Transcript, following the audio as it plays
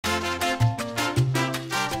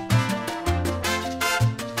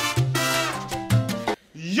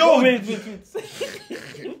Yo, wait.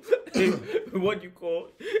 What do you call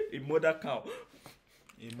a mother cow?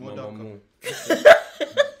 A mother MAMAMOO.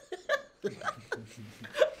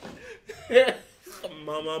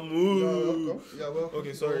 MAMAMOO. Yeah, welcome.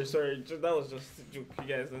 Okay, sorry. That was just a joke. You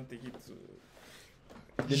guys don't take it to.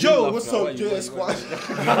 Yo, what's up,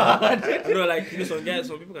 JSQuad? No, like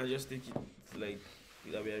some people can just take it like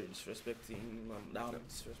that we are disrespecting. Now I'm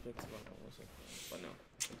disrespecting also. But now,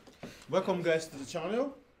 Welcome, guys, to the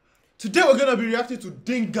channel. Today we're gonna be reacting to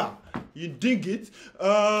Dingga. You ding it,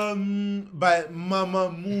 by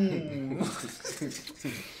MAMAMOO.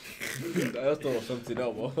 I just thought of something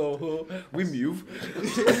now. We move.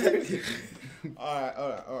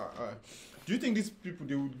 Alright. Do you think these people,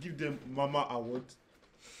 they would give them Mama Award?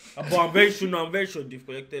 but I'm very sure they've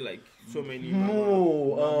collected like so many.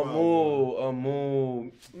 Mo.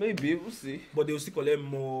 Maybe we'll see. But they will still collect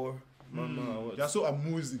more. Mama, They're so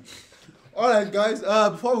amusing. Alright, guys,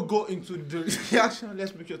 before we go into the reaction,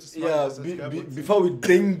 let's make sure to smash the subscribe button. Before we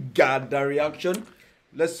dinga the reaction,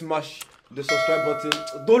 let's smash the subscribe button.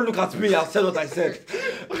 Don't look at me. I said what I said.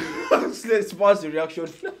 Let's smash the reaction.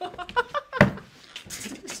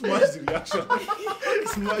 Smash the reaction.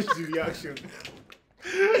 Smash the reaction.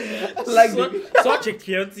 Like such a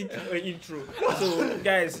chaotic intro. So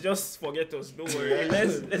guys, just forget us. Don't worry.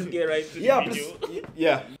 Let's get right to the video.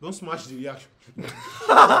 Yeah. Don't smash the reaction.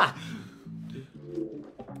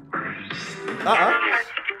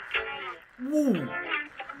 Woo.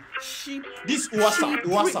 She. This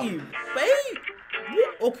hwasa.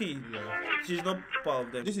 Okay. Yeah. She's not part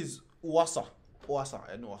of them. This is hwasa.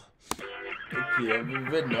 I know. Okay, I'm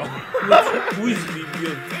in bed now. Who is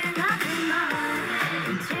Vivian?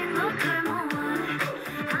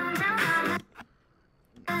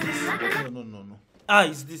 No. Ah,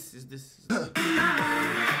 is this?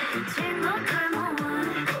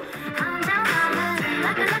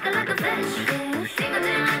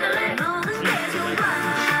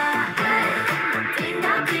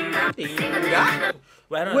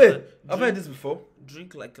 Wait, I've heard this before.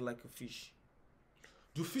 Drink like a fish.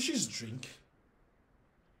 Do fishes drink?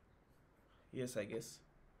 Yes, I guess.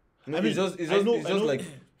 No, I mean, it's just I know- like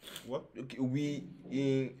What? okay, we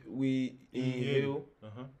inhale.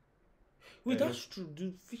 Wait, that's true.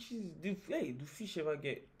 Do fish ever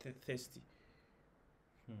get thirsty?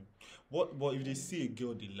 But if they see a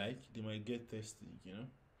girl they like, they might get thirsty, you know?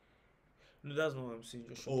 No, that's not what I'm saying.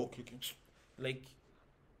 Just Oh, okay. like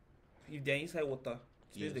if they're inside water,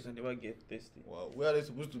 Yes. they can never get thirsty. Wow, where are they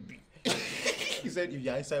supposed to be? He said if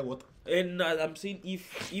you're inside water. And I'm saying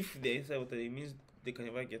if they're inside water, it means they can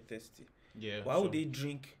never get thirsty. Yeah. Why would they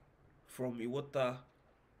drink from a water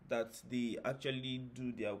that they actually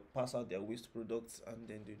pass out their waste products and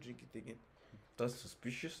then they drink it again? That's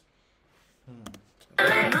suspicious.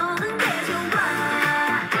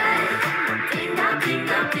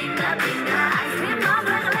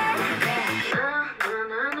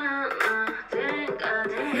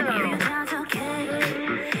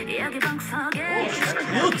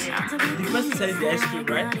 The person selling the ice cream,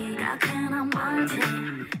 right?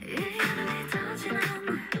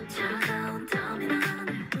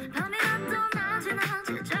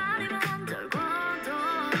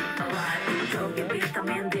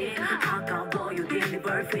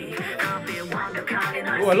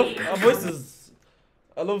 Oh, I love our voices.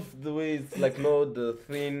 I love the way it's like the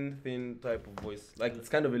thin type of voice. Like it's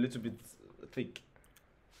kind of a little bit thick.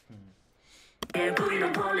 Are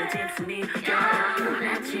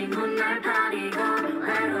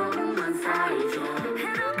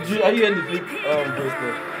you in the thick voice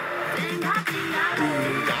there?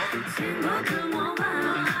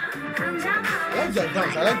 I like their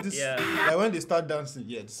dance. I like this. Yeah. Like when they start dancing,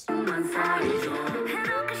 yes.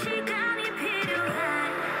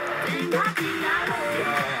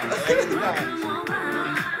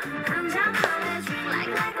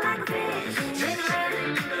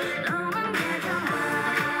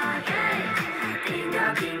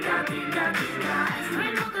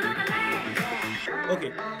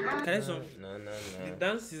 Okay, can I say No. the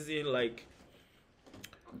dance isn't like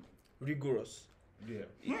rigorous. Yeah.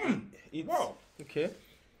 It's, Wow. Okay.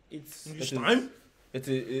 It's This It is- time, It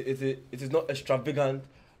is not extravagant.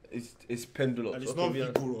 It's pendulous. and it's Okay, not we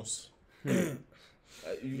are- vigorous.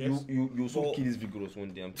 You also But- kill this vigorous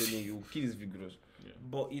one day. I'm telling you, kill this vigorous.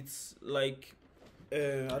 but it's like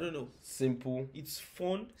I don't know. Simple. It's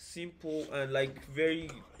fun, simple, and like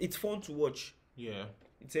it's fun to watch. Yeah.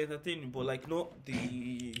 It's entertaining, but like not the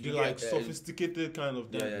The like sophisticated kind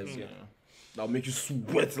of dance. yeah. That'll make you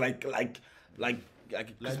sweat like Like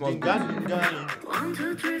Christmas. 딩가딩가.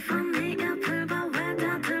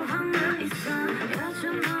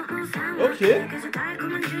 Okay.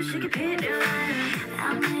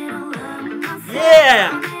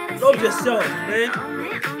 Yeah! Love yourself, man.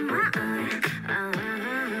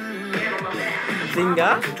 Dingga.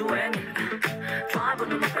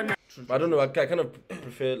 I don't know. I kind of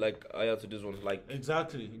prefer like Aya to this one. Like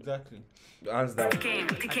Exactly. hands down. I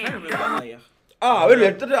can't remember Aya. Ah,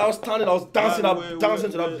 wait. I was standing. I was dancing.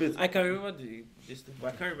 Dancing to that beat. I can remember this,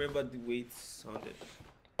 but I can't remember the way it sounded.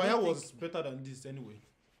 Aya was better than this anyway.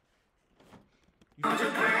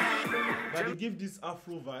 But they give this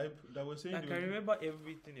Afro vibe that we're saying. I can remember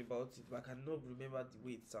everything about it, but I cannot remember the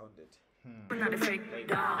way it sounded.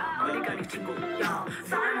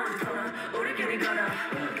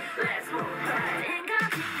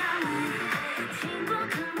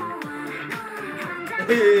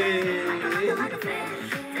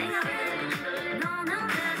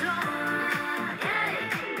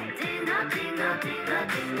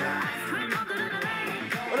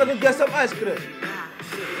 Wanna go get some ice cream?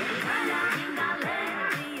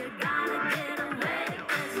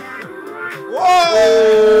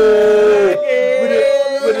 Whoa!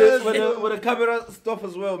 With the camera stuff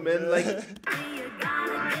as well, man. Like.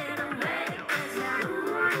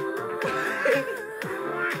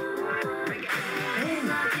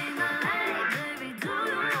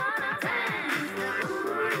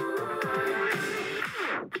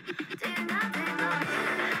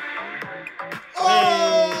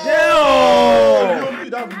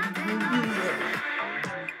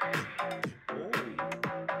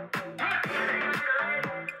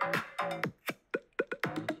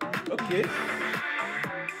 Okay.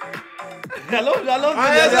 I love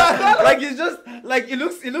it. Like it's just like it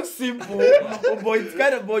looks simple, but it's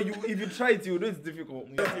kind of but if you try it, you know it's difficult.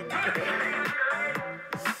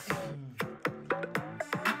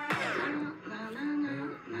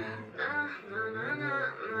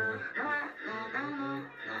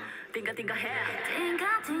 딩가 딩가 해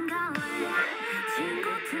딩가 딩가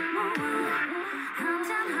친구들 모아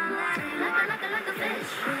한잔 할래 like a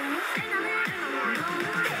fish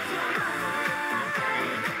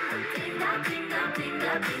딩가 딩가 딩가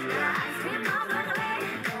딩가 아이스크림 먹으래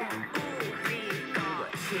우리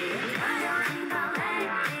같이 딩가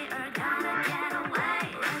lately or gonna get away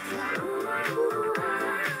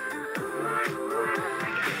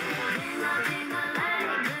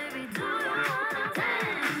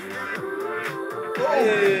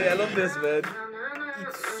Hey, I love this, man.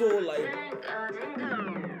 It's so like.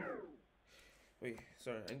 Wait,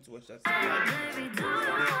 sorry, I need to watch that. I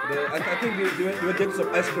think they were getting some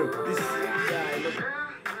ice cream. This, Yeah, I love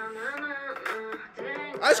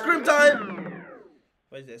it. ice cream time.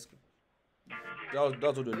 Where's the ice cream? That's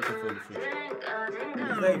what they're looking for in the fridge.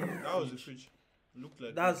 That was the fridge. Looked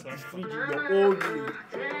like That's the the transfer. fridge in your own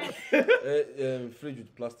room. Fridge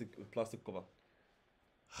with plastic cover.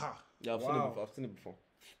 Ha. Yeah, Wow. I've seen it before.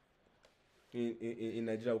 In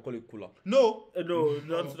Nigeria, we call it cooler. No. No,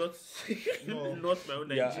 not No. not my own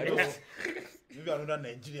Yeah, I Nigeria. know. Maybe another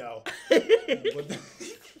Nigeria. But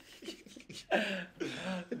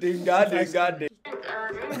딩가.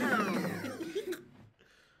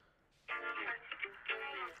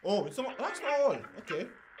 oh, it's not. That's not all. Okay.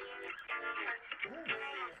 Oh,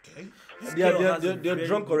 okay. This Yeah, girl has a they're very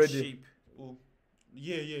drunk good already. shape. Oh,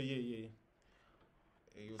 yeah.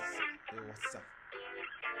 Hey, what's up?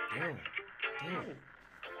 Damn.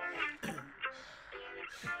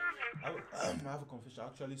 I have a confession. I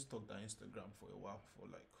actually stalked her Instagram for a while, for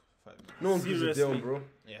like 5 minutes. No one gives a damn, Seriously? bro.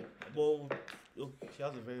 Yeah. Well, She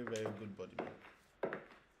has a very, very good body, man.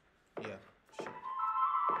 Yeah.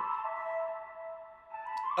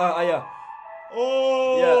 Yeah.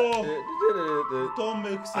 Oh. Yeah. Don't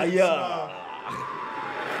make sense. Aya.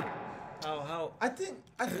 how? I think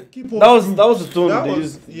keep That was the tone That they was-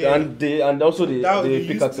 used, yeah. and also the They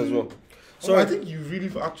pickaxe used as to- well. So I think you really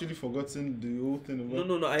actually forgotten the whole thing about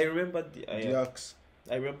No. I remember the the axe.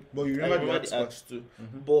 I remember. But you I remember, remember the the axe? axe too.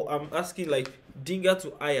 Mhm. But I'm asking like Dingga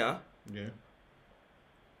to Aya, Yeah.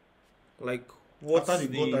 like what's After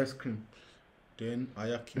they got the ice cream, then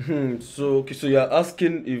Aya came. So you're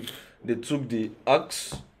asking if they took the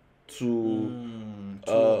axe to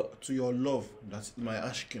To your love, that's my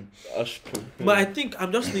ash cream. Ashton. But I think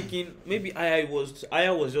I'm just thinking maybe Aya was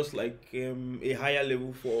just like a higher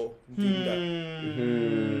level for Dingga.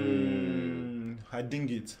 I ding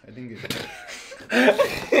it.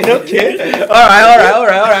 Okay. All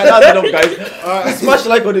right. That's enough, guys. Smash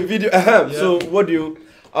like on the video. Yeah. So what do you?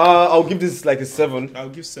 I'll give this like a 7. I'll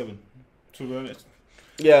give 7. To be honest.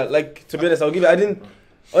 Yeah, like to be honest, I'll give it. I didn't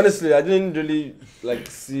really like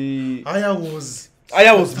see. Aya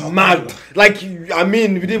was mad. Like I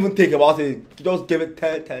mean, we didn't even think about it. You just gave it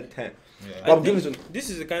 10. Yeah. I'm I giving think this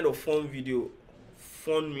is the kind of fun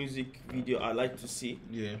music video I like to see.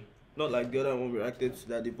 Yeah. not like the other one we reacted to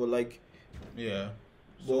that day, but like Yeah.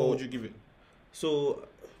 So Well- what would you give it? so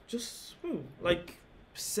just like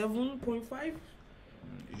 7.5.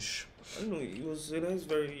 Ish. I don't know. It was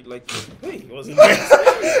very like hey, it was nice.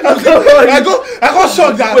 I got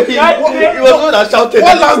shocked that. He was the one that shouted.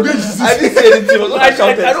 What language is this? I didn't say anything. He was the one that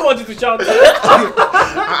shouted. I don't want you to shout.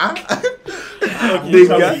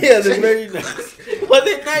 Dingga. Yeah, that's very nice. But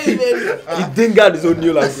they nice, man. He Dingga his own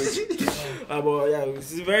new language. But yeah,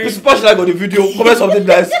 this is very. Smash like on the video, comment something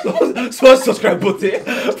nice, smash subscribe button.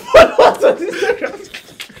 Follow us on Instagram.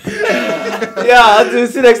 Yeah, until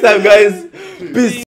see you next time, guys. Peace.